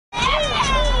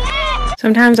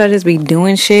Sometimes I just be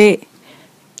doing shit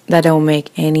that don't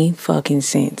make any fucking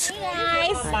sense.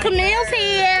 Hey guys, Camille's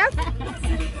here.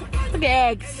 Look at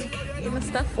eggs. Getting the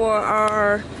stuff for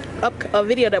our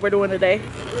video that we're doing today.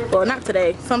 Well, not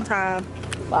today, sometime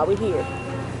while we're here.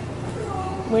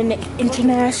 We're in the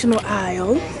international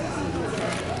aisle.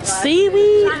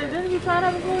 Seaweed? Didn't you try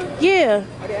that before? Yeah.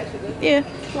 Yeah.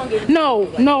 No.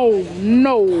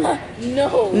 No.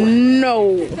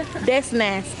 That's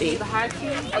nasty. The hot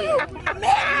cheese?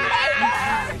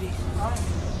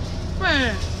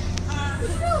 Man.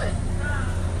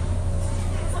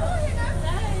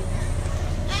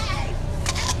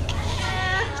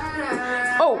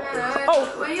 Whoa.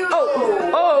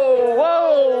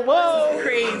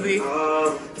 Crazy.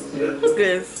 Who's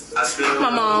this? My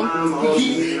mom.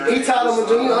 He taught him a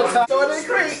junior. Throw it in the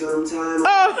creek.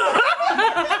 Oh.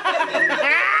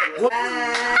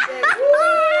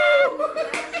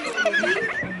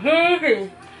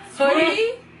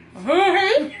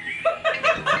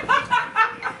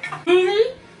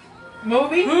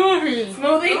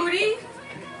 Smoothie.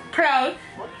 Crowd.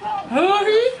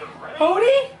 Movie.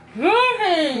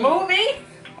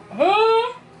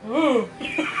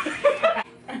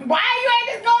 Why you ain't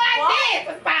just go like this?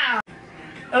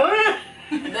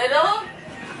 They don't?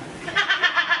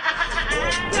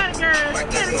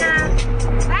 Get a girl.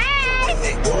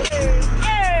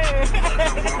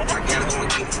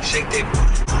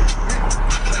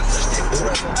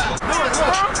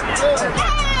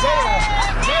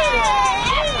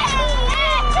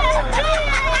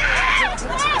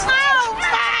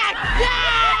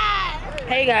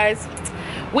 Hey guys,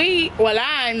 me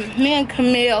and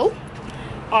Camille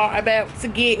are about to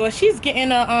get, well, she's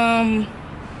getting a,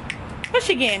 what's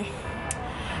she getting?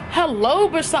 Her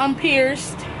lobe or something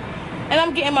pierced, and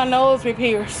I'm getting my nose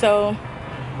repierced, so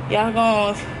y'all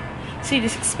gonna see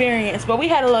this experience. But we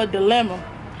had a little dilemma.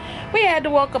 We had to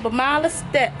walk up a mile of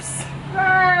steps. Girl,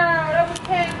 that was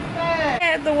bad. We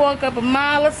had to walk up a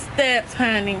mile of steps,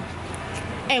 honey,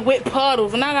 and with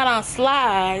puddles, and I got on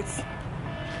slides.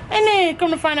 And then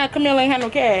come to find out Camille ain't had no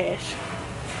cash.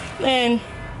 And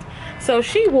so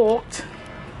she walked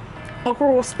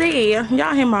across there,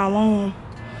 y'all hear my alarm,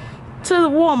 to the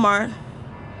Walmart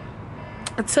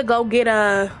to go get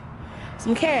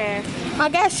some cash. I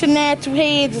got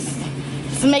ChynaCheeks just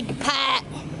to make it pop.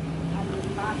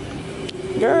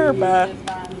 Girl, bye.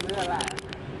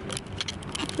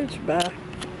 Bitch, bye.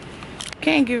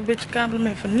 Can't give a bitch a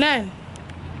compliment for nothing.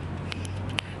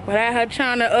 Without her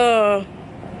trying to,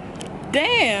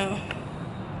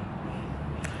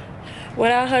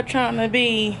 without her trying to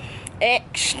be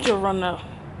extra enough.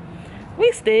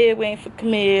 We still waiting for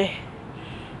Camille.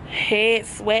 Head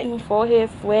sweating, forehead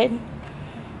sweating.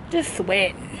 Just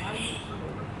sweating.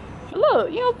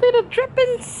 Look, you don't see the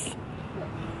drippings?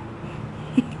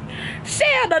 She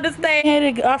don't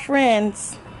understand our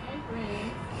friends.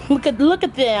 Look at them. Look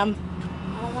at them.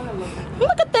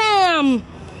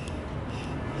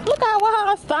 Look at what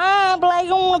her sign black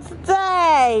on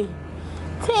today.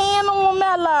 Tan on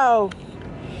mellow.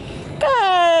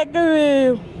 God,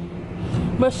 girl.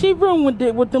 But she ruined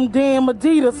it with them damn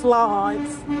Adidas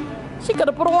slides. She could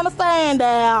have put on the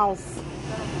sandals.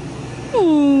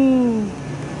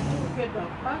 Get the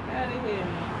fuck out of here.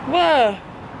 What?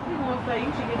 You gonna say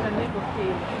you should get your nipples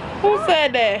pierced? Who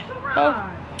said that? Oh,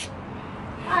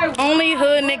 Like, only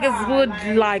hood niggas would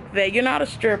like that. You're not a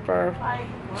stripper.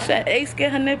 Should Ace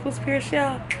get her nipples pierced,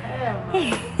 y'all? they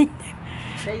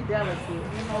jealous. You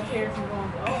know, piercing going,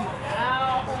 oh my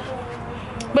God.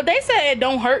 But they said it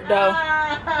don't hurt though.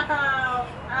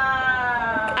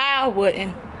 I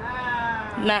wouldn't.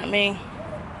 Not me.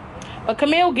 But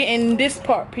Camille getting this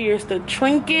part pierced, the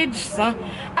trinkage. Oh,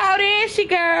 there she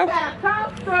girl.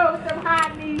 Come through some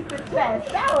high knees and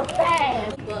chest. That was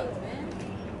fast. Good.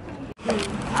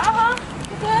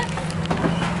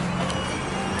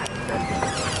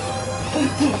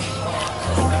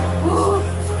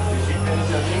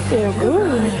 Feel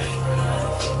good.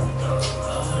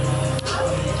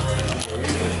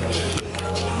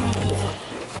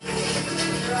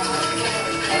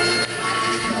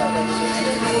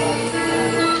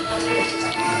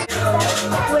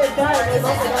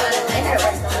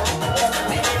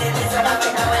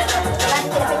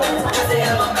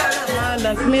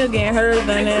 Camille getting hers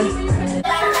done there.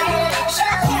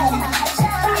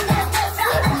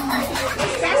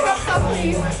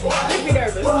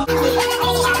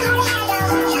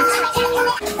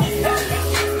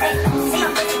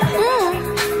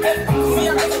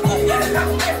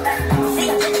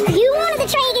 You wanted to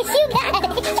try against you guys.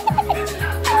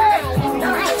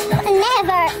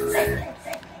 Never.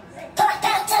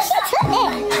 She took it.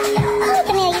 Oh,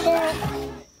 Camille, you do.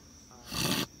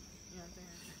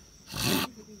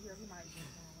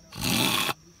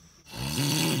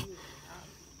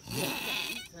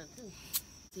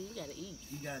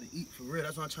 eat for real.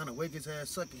 That's why I'm trying to wake his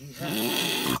ass up. He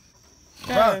has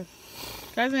Bruh.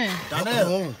 Cousin,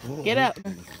 Donnell. get up.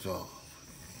 So,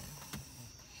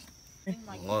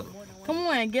 Come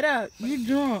on, get up. You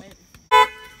drunk.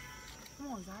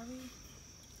 Come on, Zari.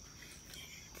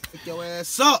 Wake your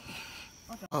ass up.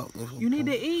 You need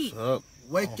to eat.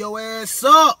 Wake your ass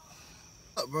up.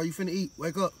 Bro, you finna eat.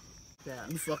 Wake up.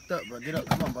 You fucked up, bro. Get up.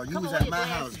 Come on, bro. You was at my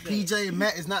house. PJ and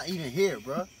Matt is not even here,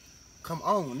 bro. Come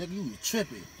on, nigga. You was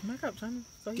tripping. Wake up, Chyna.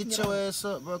 So Get your ass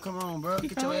up, bro. Come on, bro.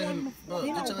 Get your ass, bro.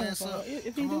 Get your ass up.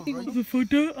 If he Come do, on, he bro. gonna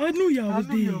fucked up. I knew y'all was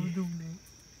dead.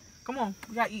 Come on,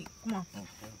 we gotta eat. Come on.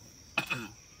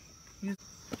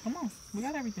 Come on, we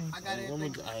got everything. I got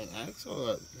everything. I ain't asked all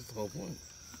that. That's the whole point.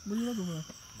 What are you looking for?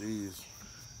 These.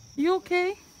 You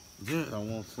okay? Yeah, I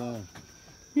want some.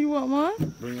 You want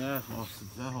one? Bring your ass off,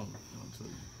 sit down. I'll tell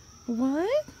you.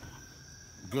 What?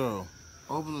 Girl,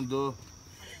 open the door.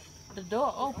 The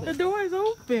door open. The door is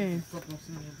open.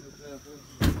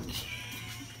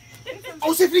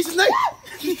 Oh, shit, please, his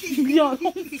name. Yo,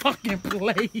 don't fucking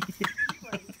play.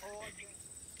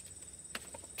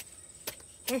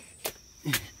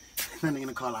 That nigga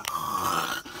gonna call out.